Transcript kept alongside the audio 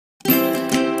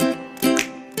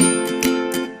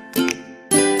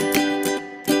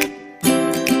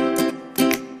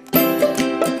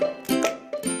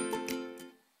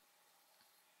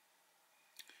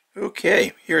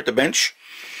Okay, here at the bench,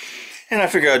 and I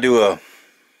figure I'd do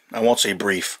I won't say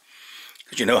brief,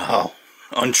 because you know how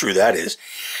untrue that is,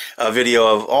 a video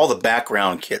of all the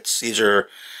background kits. There's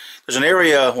an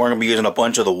area where I'm going to be using a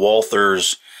bunch of the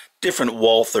Walthers, different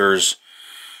Walthers,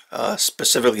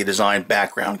 specifically designed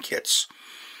background kits.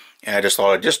 And I just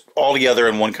thought I'd just all together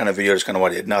in one kind of video, just kind of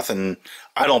what I did. Nothing,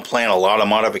 I don't plan a lot of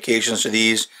modifications to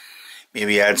these.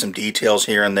 Maybe add some details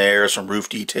here and there, some roof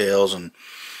details and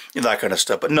that kind of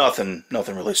stuff, but nothing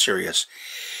really serious.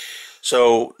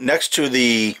 So next to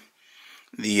the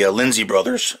Lindsay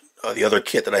Brothers, the other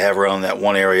kit that I have around that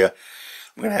one area,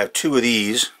 I'm going to have two of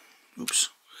these. Oops.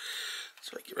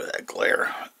 So I get rid of that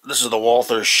glare. This is the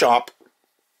Walther shop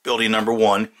building number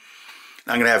 1.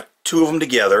 I'm going to have two of them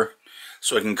together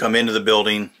so I can come into the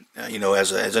building,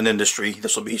 as an industry.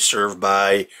 This will be served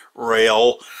by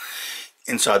rail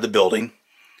inside the building.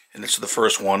 And this is the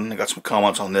first one. I got some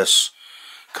comments on this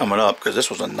coming up because this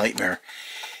was a nightmare.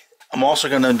 I'm also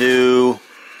going to do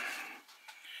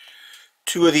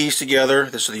two of these together.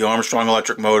 This is the Armstrong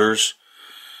electric motors.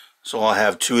 So I'll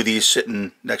have two of these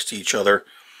sitting next to each other.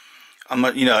 I'm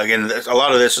not, again, a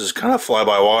lot of this is kind of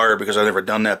fly-by-wire because I've never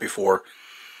done that before.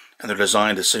 And they're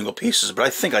designed as single pieces, but I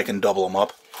think I can double them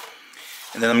up.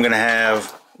 And then I'm going to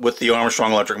have, with the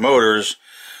Armstrong electric motors,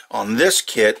 on this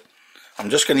kit, I'm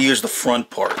just going to use the front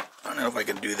part. I don't know if I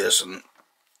can do this. And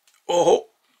oh,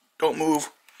 don't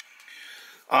move.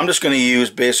 I'm just going to use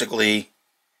basically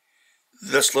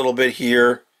this little bit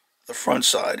here, the front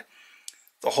side.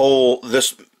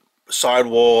 This side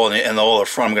wall and all the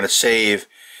front I'm going to save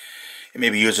and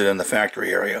maybe use it in the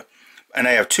factory area. And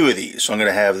I have two of these, so I'm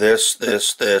going to have this,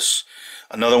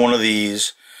 another one of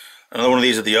these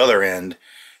at the other end,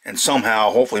 and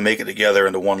somehow hopefully make it together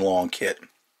into one long kit.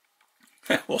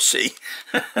 We'll see.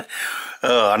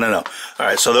 I don't know.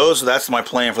 Alright, so that's my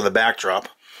plan for the backdrop.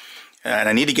 And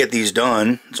I need to get these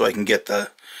done so I can get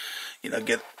the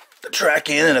track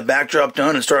in and the backdrop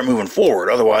done and start moving forward.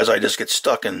 Otherwise I just get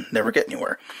stuck and never get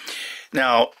anywhere.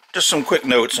 Now, just some quick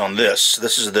notes on this.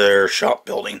 This is their shop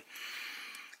building.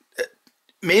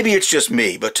 Maybe it's just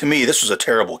me, but to me this was a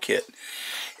terrible kit.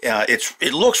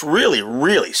 It looks really,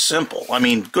 really simple. I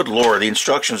mean, good Lord, the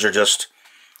instructions are just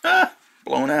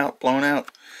blown out.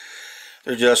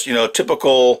 They're just,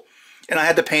 typical. And I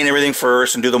had to paint everything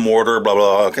first and do the mortar, blah,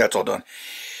 blah. Okay, that's all done.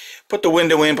 Put the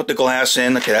window in, put the glass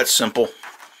in. Okay, that's simple.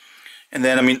 And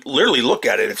then, I mean, literally look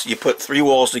at it. You put 3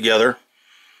 walls together.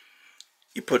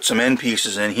 You put some end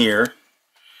pieces in here.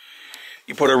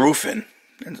 You put a roof in.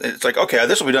 And it's like, okay,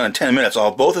 this will be done in 10 minutes. I'll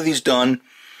have both of these done.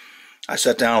 I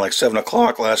sat down at like 7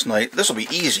 o'clock last night. This will be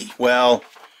easy. Well,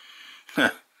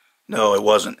 no, it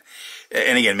wasn't.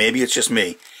 And again, maybe it's just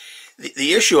me.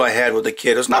 The issue I had with the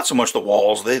kit is not so much the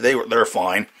walls. They're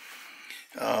fine.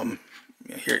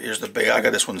 Here's the big. I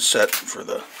got this one set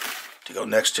to go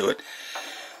next to it.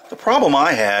 The problem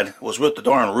I had was with the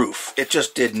darn roof. It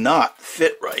just did not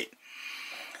fit right.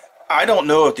 I don't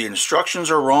know if the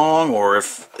instructions are wrong or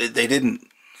if they didn't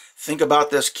think about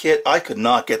this kit. I could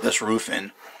not get this roof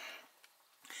in.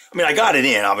 I mean, I got it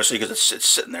in, obviously, because it's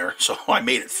sitting there, so I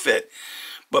made it fit.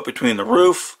 But between the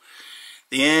roof,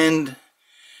 the end,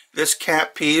 this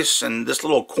cap piece, and this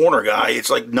little corner guy, it's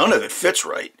like none of it fits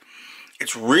right.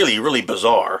 It's really, really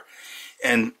bizarre.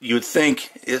 And you'd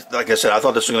think, like I said, I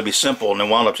thought this was going to be simple, and it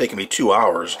wound up taking me 2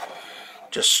 hours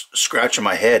just scratching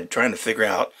my head trying to figure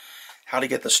out how to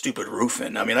get the stupid roof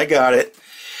in. I mean, I got it.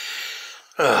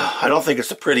 I don't think it's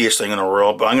the prettiest thing in the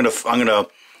world, but I'm gonna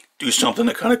do something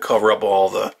to kind of cover up all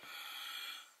the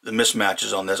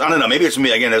mismatches on this. I don't know. Maybe it's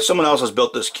me again. If someone else has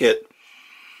built this kit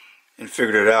and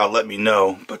figured it out, let me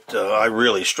know. But I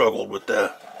really struggled with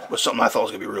something I thought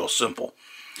was gonna be real simple.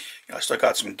 I still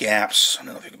got some gaps. I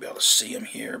don't know if you can be able to see them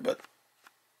here, but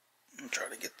I'm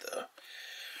trying to get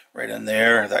right in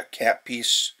there. That cap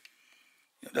piece.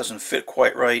 It doesn't fit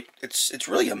quite right. It's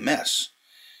really a mess.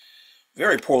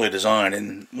 Very poorly designed.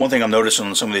 And one thing I'm noticing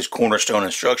on some of these cornerstone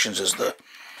instructions is the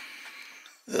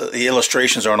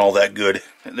illustrations aren't all that good.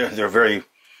 They're very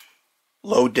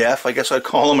low def, I guess I'd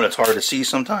call them, and it's hard to see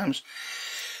sometimes.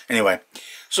 Anyway,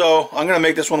 so I'm going to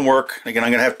make this one work. Again,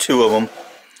 I'm going to have 2 of them.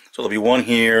 So there'll be one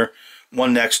here,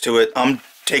 one next to it. I'm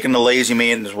taking the lazy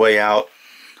man's way out.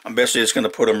 I'm basically just going to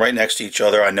put them right next to each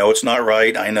other. I know it's not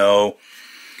right. I know.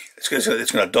 It's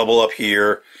going to double up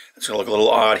here. It's going to look a little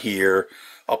odd here.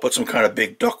 I'll put some kind of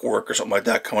big ductwork or something like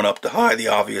that coming up to hide the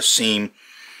obvious seam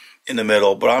in the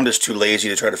middle. But I'm just too lazy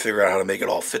to try to figure out how to make it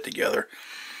all fit together.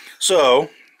 So,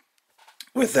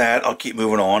 with that, I'll keep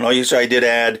moving on. I did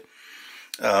add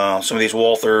some of these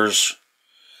Walthers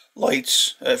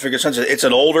lights. I figured since it's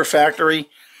an older factory,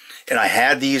 and I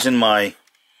had these in my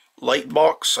light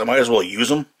box. I might as well use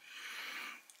them.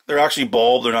 They're actually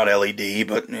bulb, they're not LED,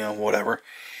 but you know, whatever.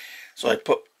 So I'm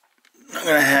going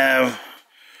to have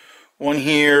one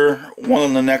here, one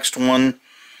on the next one,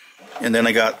 and then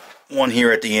I got one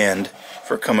here at the end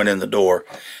for coming in the door.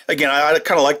 Again, I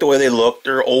kind of like the way they look.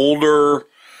 They're older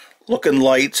looking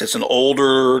lights. It's an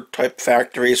older type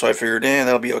factory, so I figured,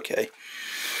 that'll be okay.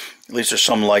 At least there's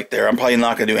some light there. I'm probably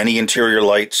not going to do any interior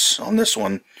lights on this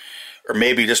one, or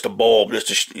maybe just a bulb,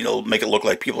 just to, you know, make it look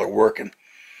like people are working.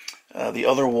 The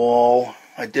other wall,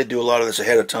 I did do a lot of this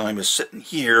ahead of time, is sitting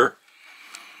here.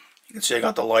 You can see I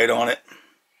got the light on it.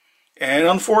 And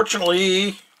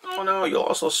unfortunately, oh no, you'll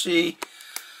also see,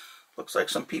 looks like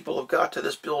some people have got to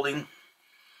this building.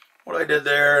 What I did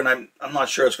there, and I'm not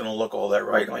sure it's going to look all that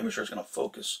right. I'm not even sure it's going to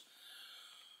focus.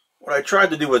 What I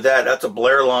tried to do with that, that's a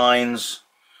Blair Lines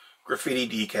graffiti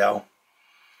decal.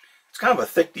 It's kind of a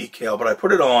thick decal, but I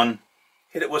put it on,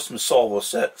 hit it with some Solvo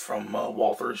set from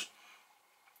Walthers.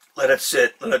 Let it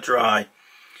sit, let it dry.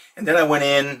 And then I went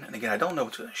in, and again, I don't know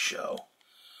what's going to show.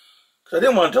 Because I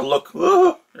didn't want it to look,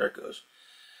 there it goes.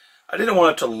 I didn't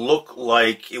want it to look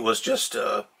like it was just,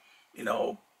 you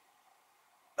know,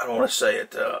 I don't want to say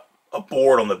it, a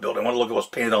board on the building. I want to look like it was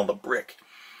painted on the brick.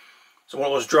 So when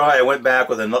it was dry, I went back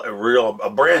with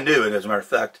a brand new, as a matter of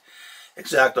fact,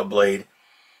 X-Acto blade,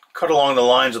 cut along the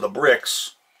lines of the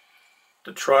bricks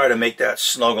to try to make that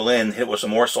snuggle in, hit with some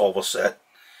more Solvo set.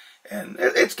 And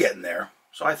it's getting there,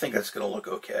 so I think it's going to look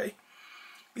okay.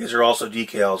 These are also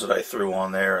decals that I threw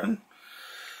on there, and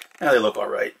they look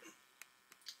alright.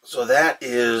 So that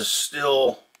is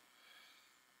still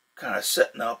kind of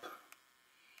setting up.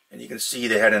 And you can see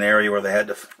they had an area where they had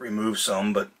to remove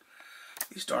some, but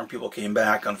these darn people came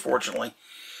back, unfortunately.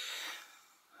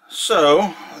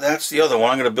 So that's the other one.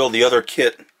 I'm going to build the other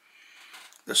kit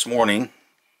this morning.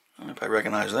 I don't know if I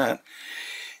recognize that.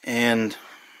 And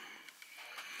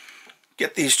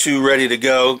get these two ready to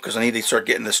go, because I need to start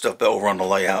getting this stuff over on the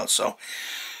layout. So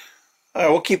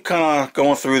we'll keep kind of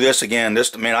going through this again.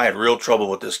 Man, I had real trouble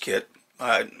with this kit.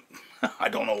 I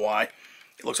don't know why.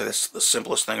 It looks like it's the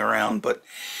simplest thing around, but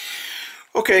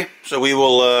okay. So we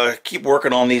will keep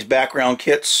working on these background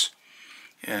kits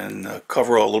and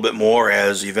cover a little bit more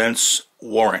as events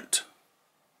warrant.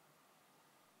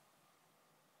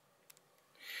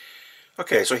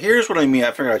 Okay, so here's what I mean.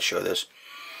 I figured I'd show this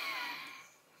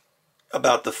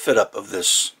about the fit up of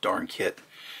this darn kit.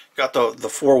 Got the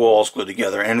four walls glued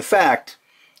together, and in fact,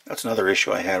 that's another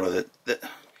issue I had with it.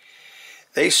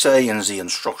 They say in the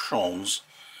instructions,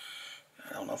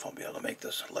 I don't know if I'll be able to make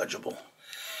this legible.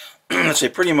 They say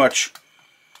pretty much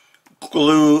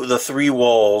glue the three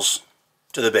walls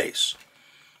to the base.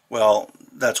 Well,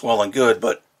 that's well and good,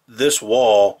 but this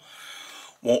wall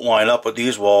won't line up with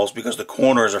these walls because the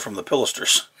corners are from the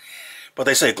pilasters. But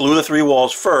they say glue the three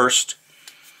walls first,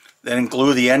 then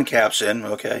glue the end caps in,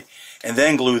 okay, and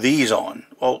then glue these on.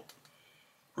 Well,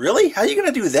 really? How are you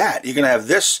going to do that? You're going to have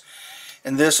this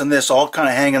and this and this all kind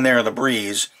of hanging there in the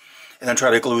breeze, and then try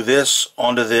to glue this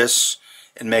onto this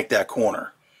and make that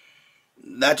corner.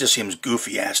 That just seems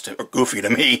goofy to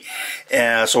me.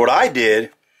 So what I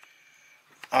did,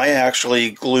 I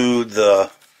actually glued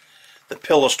the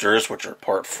pilasters, which are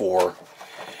part 4,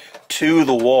 to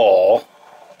the wall.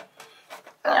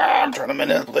 I'm trying to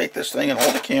manipulate this thing and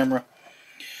hold the camera.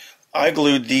 I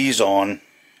glued these on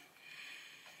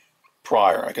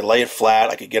prior. I could lay it flat,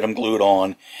 I could get them glued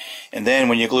on, and then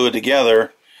when you glue it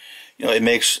together, you know, it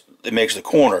makes the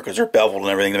corner, because they're beveled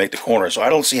and everything to make the corner. So I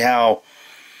don't see how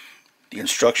the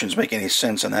instructions make any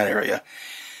sense in that area.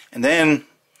 And then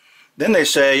they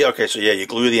say, okay, so yeah, you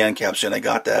glue the end caps in. I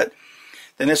got that.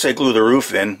 Then they say glue the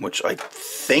roof in, which I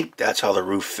think that's how the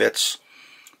roof fits.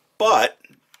 But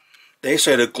they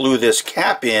say to glue this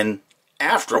cap in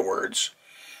afterwards.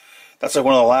 That's like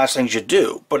one of the last things you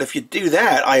do. But if you do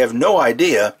that, I have no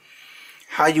idea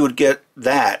how you would get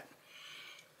that.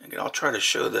 Again, I'll try to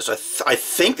show this. I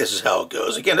think this is how it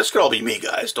goes. Again, this could all be me,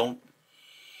 guys.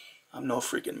 I'm no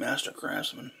freaking master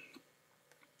craftsman.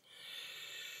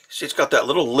 See, it's got that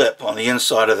little lip on the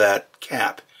inside of that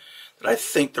cap that I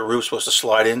think the roof's supposed to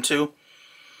slide into.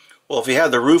 Well, if you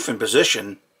had the roof in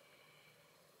position,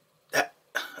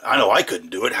 I know I couldn't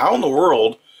do it. How in the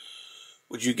world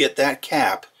would you get that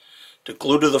cap to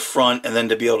glue to the front and then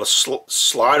to be able to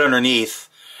slide underneath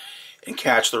and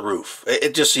catch the roof?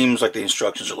 It just seems like the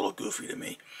instructions are a little goofy to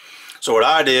me. So what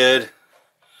I did,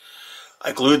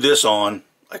 I glued this on.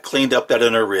 I cleaned up that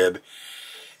inner rib.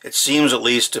 It seems at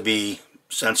least to be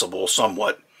sensible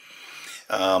somewhat.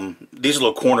 These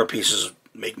little corner pieces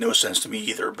make no sense to me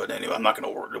either, but anyway, I'm not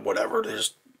going to worry, whatever.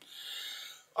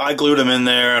 I glued them in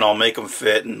there, and I'll make them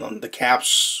fit, and the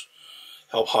caps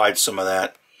help hide some of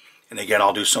that. And again,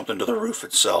 I'll do something to the roof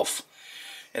itself.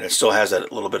 And it still has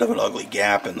that little bit of an ugly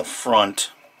gap in the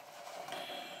front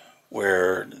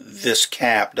where this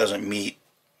cap doesn't meet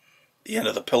the end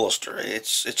of the pilaster.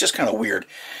 It's just kind of weird.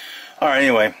 Alright,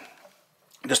 anyway,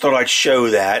 just thought I'd show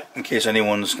that in case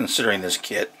anyone's considering this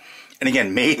kit. And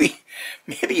again, maybe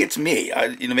it's me.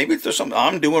 Maybe there's something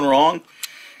I'm doing wrong.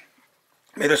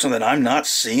 Maybe there's something I'm not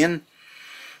seeing.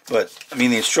 But I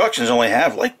mean, the instructions only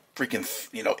have like freaking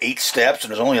 8 steps,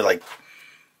 and there's only like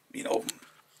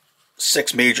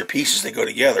 6 major pieces that go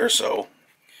together. So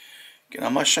again,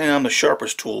 I'm not saying I'm the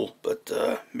sharpest tool, but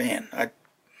man,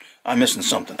 I'm missing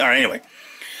something. All right, anyway,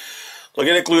 so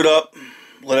get it glued up,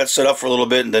 let it set up for a little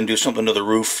bit, and then do something to the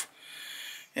roof,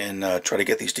 and try to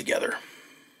get these together.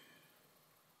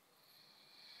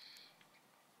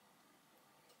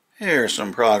 Here's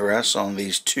some progress on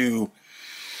these 2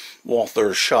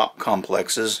 Walther shop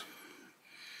complexes.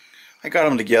 I got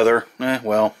them together.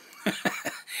 Well,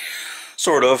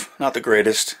 sort of. Not the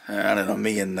greatest. I don't know,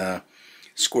 me and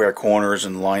square corners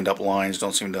and lined up lines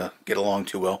don't seem to get along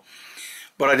too well.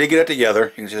 But I did get it together.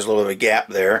 You can see there's a little bit of a gap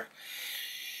there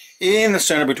in the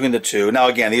center between the 2. Now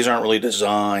again, these aren't really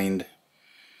designed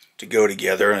to go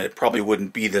together, and it probably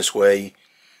wouldn't be this way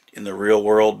in the real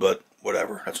world, but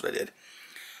whatever. That's what I did.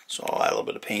 So I'll add a little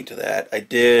bit of paint to that. I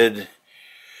did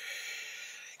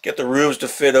get the roofs to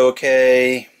fit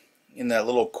okay in that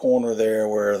little corner there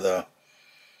where the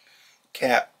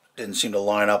cap didn't seem to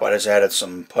line up. I just added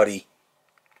some putty.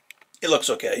 It looks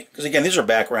okay. Because again, these are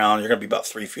background. You're going to be about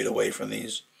 3 feet away from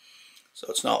these. So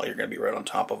it's not like you're going to be right on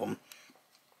top of them.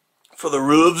 For the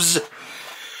roofs,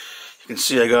 you can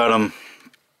see I got them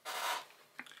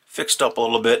fixed up a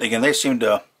little bit. And again, they seem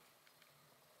to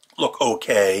look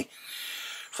okay.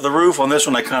 For the roof on this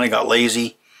one, I kind of got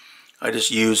lazy. I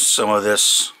just used some of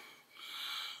this,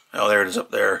 oh there it is up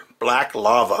there, black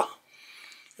lava.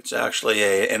 It's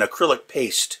actually an acrylic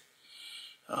paste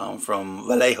from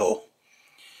Vallejo.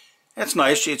 It's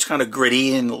nice. It's kind of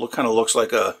gritty and it kind of looks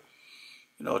like a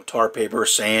tar paper,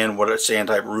 sand, sand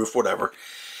type roof, whatever.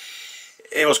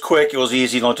 It was quick. It was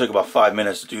easy. It only took about 5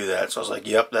 minutes to do that. So I was like,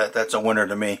 yep, that's a winner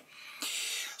to me.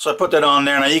 So I put that on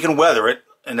there. Now you can weather it,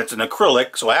 and it's an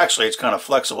acrylic, so actually it's kind of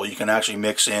flexible. You can actually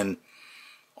mix in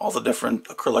all the different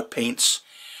acrylic paints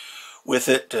with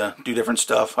it to do different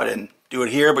stuff. I didn't do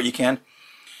it here, but you can.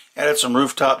 Added some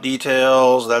rooftop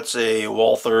details. That's a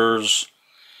Walthers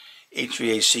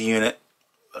HVAC unit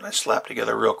that I slapped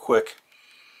together real quick.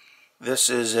 This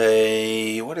is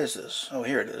a, what is this? Oh,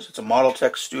 here it is. It's a Model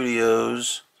Tech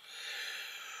Studios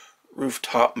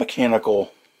rooftop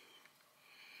mechanical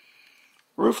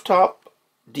rooftop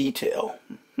detail.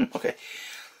 Okay,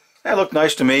 that looked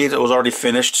nice to me. It was already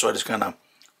finished, so I just kind of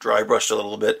dry brushed it a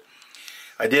little bit.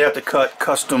 I did have to cut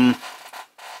custom,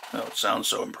 oh, it sounds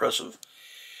so impressive,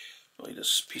 really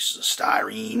just pieces of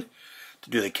styrene to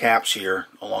do the caps here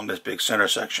along this big center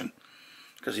section,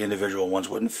 because the individual ones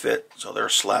wouldn't fit, so they're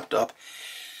slapped up.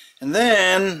 And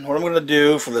then what I'm going to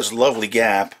do for this lovely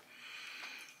gap,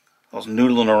 I was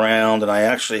noodling around and I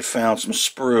actually found some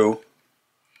sprue,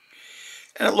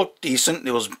 and it looked decent.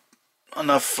 It was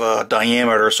enough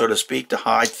diameter, so to speak, to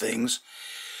hide things.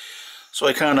 So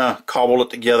I kind of cobbled it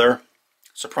together.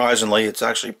 Surprisingly, it's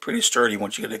actually pretty sturdy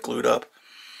once you get it glued up.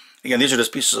 Again, these are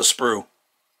just pieces of sprue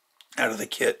out of the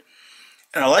kit.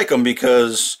 And I like them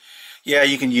because, yeah,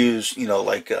 you can use,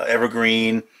 like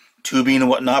evergreen, tubing and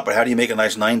whatnot, but how do you make a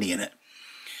nice 90 in it?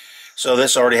 So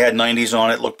this already had 90s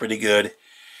on it, looked pretty good.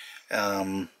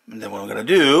 And then what I'm going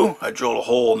to do, I drilled a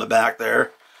hole in the back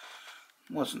there.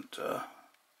 Wasn't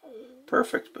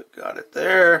perfect, but got it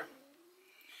there.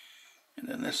 And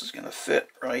then this is going to fit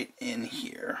right in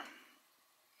here.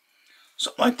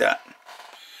 Something like that.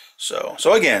 So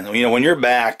again, when you're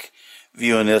back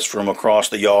viewing this from across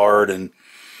the yard and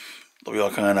there'll be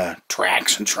all kind of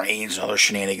tracks and trains and other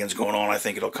shenanigans going on, I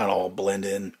think it'll kind of all blend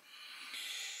in.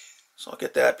 So I'll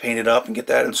get that painted up and get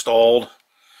that installed.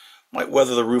 Might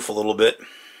weather the roof a little bit.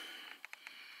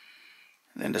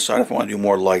 And then decide if I want to do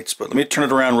more lights. But let me turn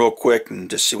it around real quick and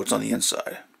just see what's on the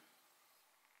inside.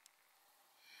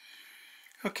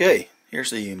 Okay,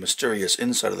 here's the mysterious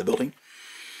inside of the building.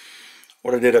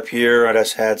 What I did up here, I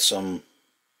just had some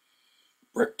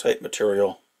brick type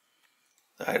material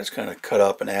that I just kind of cut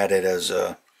up and added as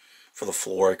for the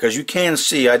floor. Because you can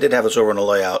see, I did have this over in the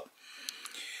layout.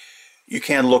 You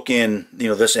can look in,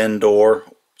 this end door.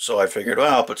 So I figured,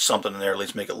 well, I'll put something in there, at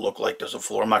least make it look like there's a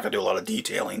floor. I'm not going to do a lot of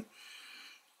detailing.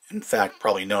 In fact,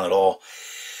 probably none at all.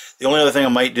 The only other thing I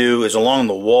might do is along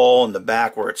the wall in the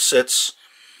back where it sits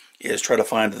is try to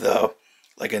find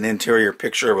like an interior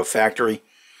picture of a factory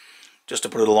just to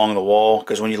put it along the wall,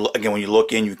 because when you when you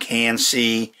look in, you can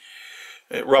see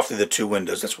roughly the 2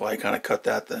 windows. That's why I kind of cut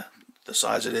that the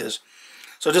size it is.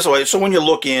 So just so when you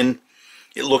look in,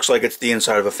 it looks like it's the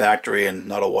inside of a factory and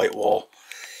not a white wall.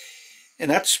 And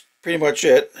that's pretty much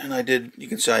it. And you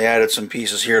can see I added some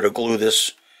pieces here to glue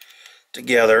this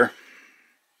together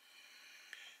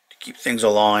to keep things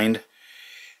aligned.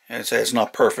 And I'd say it's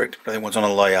not perfect, but I think once on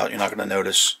a layout, you're not going to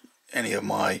notice any of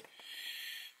my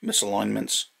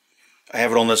misalignments. I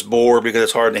have it on this board because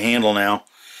it's hard to handle now.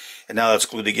 And now that's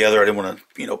glued together, I didn't want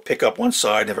to, pick up one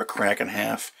side and have it crack in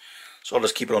half. So I'll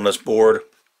just keep it on this board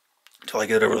until I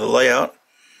get it over to the layout.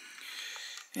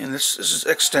 And this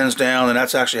extends down, and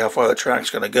that's actually how far the track's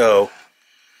going to go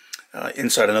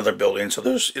inside another building. So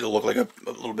it'll look like a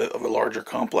little bit of a larger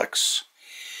complex.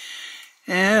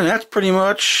 And that's pretty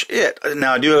much it.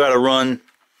 Now I do got to run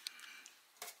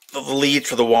the leads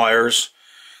for the wires.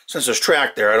 Since there's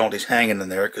track there, I don't want these hanging in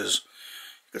there because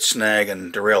you could snag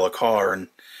and derail a car and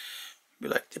be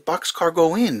like, the boxcar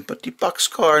go in, but the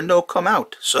boxcar no come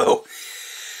out. So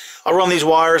I'll run these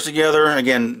wires together.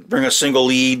 Again, bring a single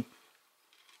lead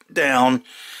down.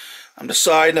 I'm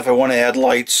deciding if I want to add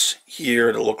lights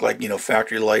here to look like,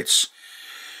 factory lights.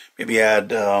 Maybe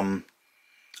add,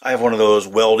 I have one of those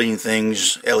welding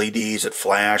things, LEDs that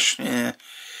flash.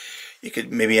 You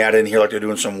could maybe add it in here like they're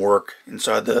doing some work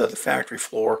inside the factory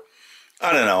floor.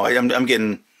 I don't know. I'm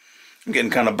getting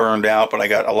kind of burned out, but I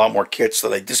got a lot more kits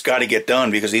that I just got to get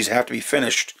done because these have to be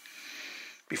finished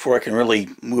before I can really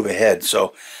move ahead.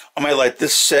 So I might let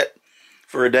this sit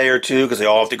for a day or two because they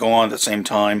all have to go on at the same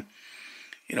time.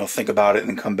 Think about it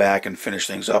and come back and finish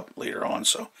things up later on.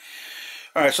 So,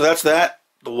 all right, so that's that.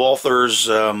 The Walthers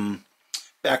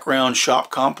background shop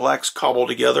complex cobbled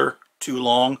together too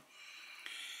long.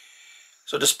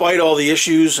 So despite all the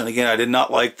issues, and again, I did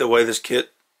not like the way this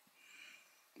kit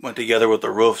went together with the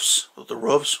roofs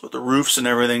and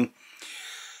everything.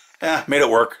 Made it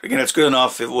work. Again, it's good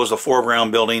enough. If it was a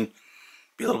foreground building, it'd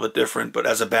be a little bit different, but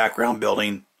as a background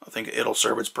building, I think it'll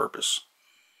serve its purpose.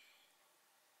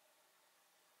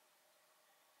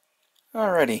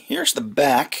 Alrighty, here's the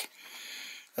back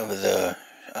of the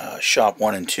shop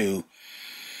 1 and 2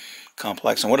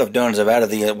 complex, and what I've done is I've added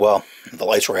the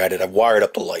lights were added. I've wired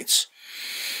up the lights.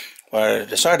 What I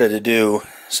decided to do,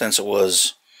 since it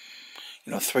was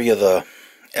 3 of the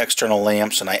external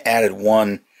lamps, and I added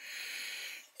 1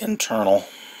 internal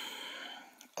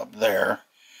up there,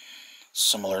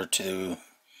 similar to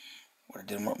what I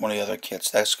did in one of the other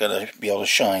kits. That's going to be able to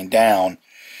shine down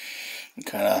and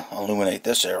kind of illuminate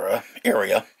this area.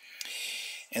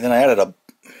 And then I added a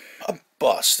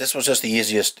bus. This was just the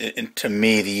easiest, to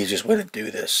me, the easiest way to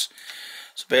do this.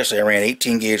 So basically I ran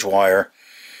 18 gauge wire,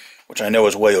 which I know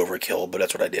is way overkill, but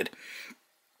that's what I did.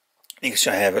 You can see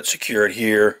I have it secured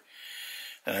here,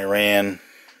 and I ran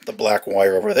the black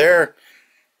wire over there,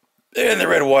 and the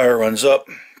red wire runs up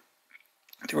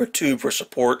through a tube for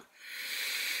support,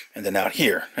 and then out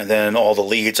here. And then all the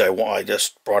leads, I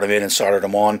just brought them in and soldered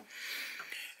them on.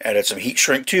 Added some heat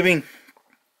shrink tubing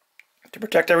to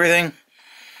protect everything.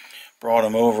 Brought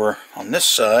them over on this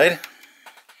side,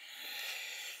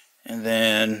 and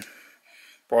then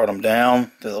brought them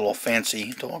down to the little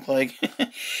fancy dog leg.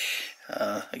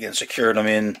 Again, secured them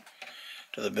in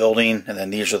to the building, and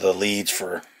then these are the leads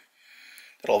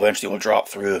that'll eventually will drop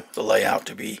through the layout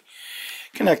to be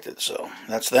connected. So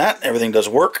that's that. Everything does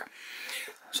work.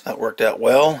 So that worked out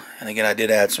well. And again, I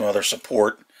did add some other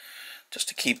support just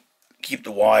to keep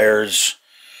the wires,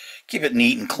 keep it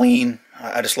neat and clean.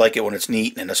 I just like it when it's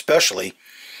neat, and especially,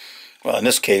 well, in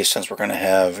this case, since we're going to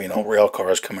have rail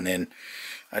cars coming in,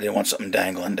 I didn't want something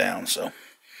dangling down. So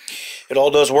it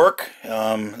all does work.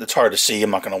 It's hard to see.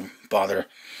 I'm not going to bother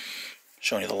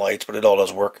showing you the lights, but it all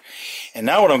does work. And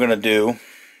now what I'm going to do,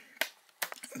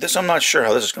 this I'm not sure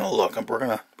how this is going to look. We're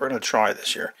going to try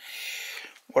this here.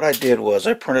 What I did was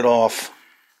I printed off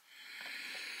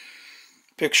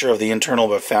a picture of the internal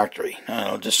of a factory. I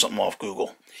don't know, just something off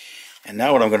Google. And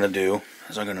now what I'm going to do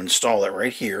is I'm going to install it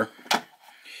right here.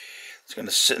 It's going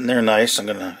to sit in there nice. I'm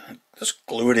going to just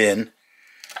glue it in,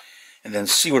 and then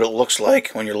see what it looks like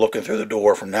when you're looking through the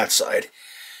door from that side,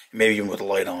 maybe even with the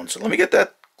light on. So let me get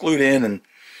that glued in and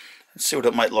see what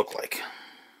it might look like.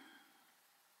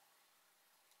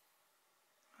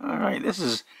 Alright, this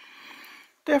is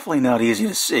definitely not easy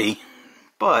to see,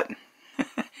 but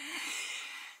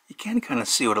you can kind of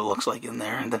see what it looks like in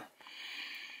there. And if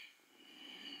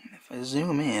I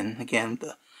zoom in, again,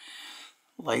 the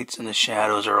lights and the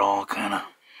shadows are all kind of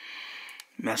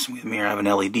messing with me. I have an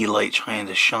LED light trying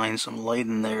to shine some light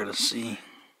in there to see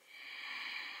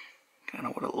kind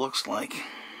of what it looks like.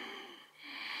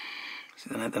 See,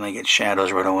 then I get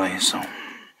shadows right away. So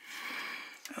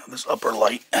this upper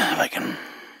light, if I can.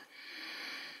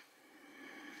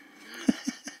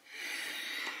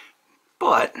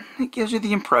 But it gives you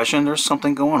the impression there's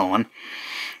something going on.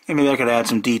 And maybe I could add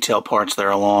some detail parts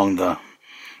there along the,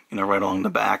 right along the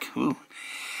back. Ooh.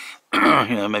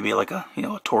 Maybe like a,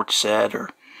 a torch set or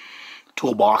a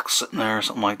toolbox sitting there or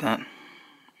something like that.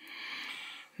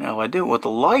 Now if I do it with the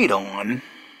light on,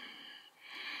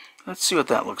 let's see what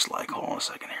that looks like. Hold on a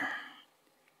second here.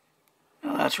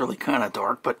 Now that's really kind of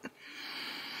dark, but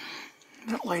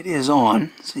that light is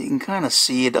on, so you can kind of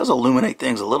see. It does illuminate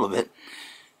things a little bit.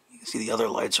 You can see the other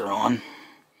lights are on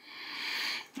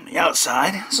the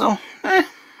outside, so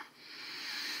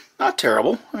not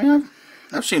terrible. I mean,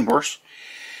 I've seen worse.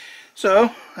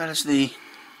 So that is the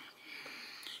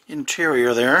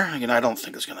interior there. Again, I don't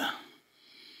think it's gonna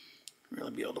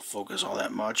really be able to focus all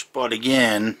that much, but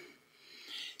again,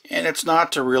 and it's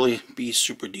not to really be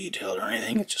super detailed or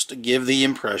anything, it's just to give the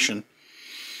impression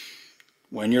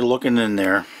when you're looking in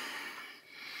there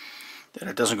that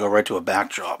it doesn't go right to a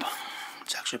backdrop.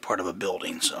 It's actually part of a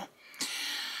building. So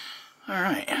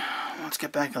alright, let's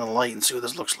get back on the light and see what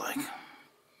this looks like.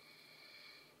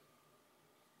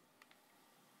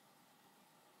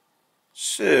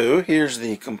 So here's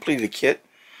the completed kit,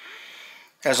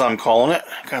 as I'm calling it,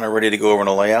 kind of ready to go over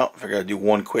the layout. I gotta do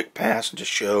one quick pass and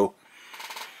just show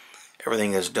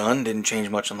everything is done. Didn't change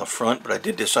much on the front, but I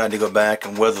did decide to go back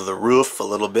and weather the roof a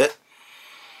little bit.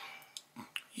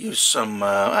 Use some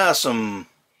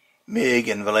MIG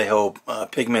and Vallejo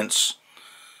pigments,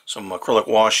 some acrylic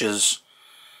washes,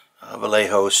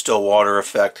 Vallejo still water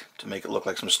effect to make it look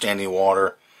like some standing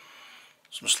water,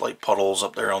 some slight puddles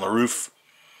up there on the roof,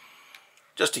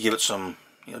 just to give it some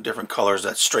different colors.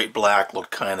 That straight black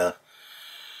looked kind of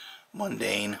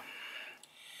mundane.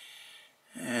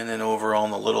 And then over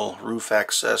on the little roof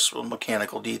access, little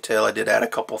mechanical detail, I did add a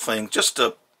couple things just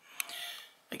to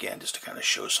kind of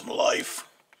show some life.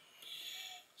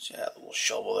 So yeah, a little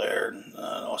shovel there, and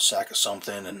a sack of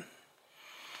something, and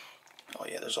oh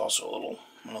yeah, there's also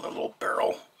another little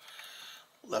barrel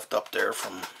left up there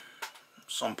from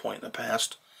some point in the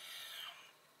past.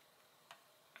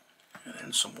 And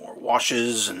then some more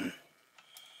washes, and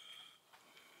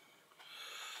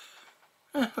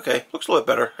okay, looks a little bit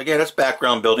better. Again, it's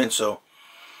background building, so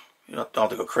you don't have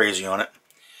to go crazy on it.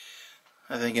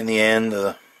 I think in the end,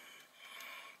 the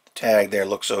tag there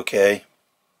looks okay.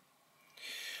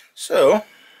 So, like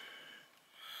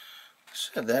I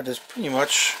said, that is pretty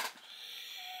much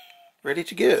ready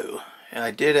to go. And I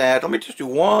did add, let me just do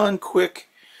one quick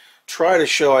try to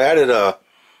show. I added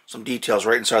some details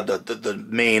right inside the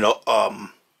main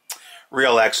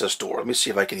rail access door. Let me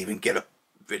see if I can even get a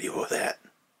video of that.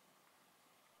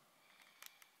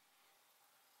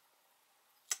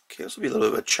 Okay, this will be a little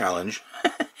bit of a challenge.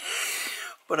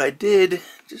 But I did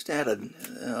just add a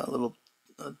little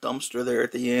dumpster there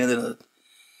at the end, and a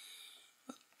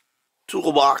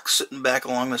toolbox sitting back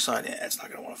along the side. Yeah, it's not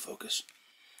going to want to focus.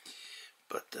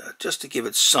 But just to give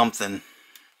it something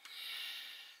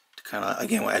to kind of,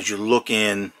 again, as you look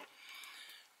in,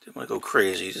 don't want to go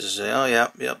crazy. Just say, oh,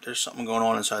 yep, there's something going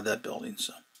on inside that building.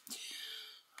 So,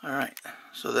 all right.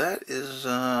 So that is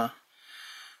how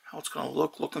it's going to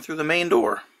look looking through the main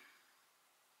door.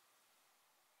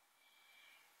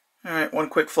 All right, one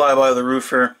quick flyby of the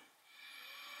roof here,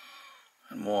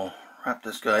 and we'll wrap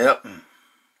this guy up.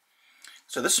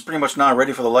 So this is pretty much now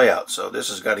ready for the layout, so this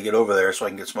has got to get over there so I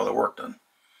can get some other work done.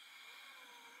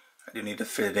 I do need to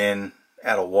fit it in,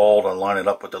 add a wall to line it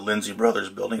up with the Lindsay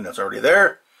Brothers building that's already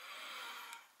there.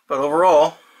 But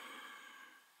overall,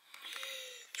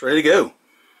 it's ready to go.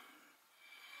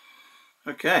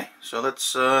 Okay, so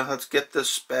let's get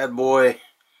this bad boy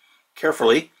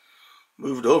carefully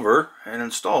moved over and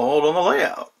installed on the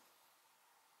layout.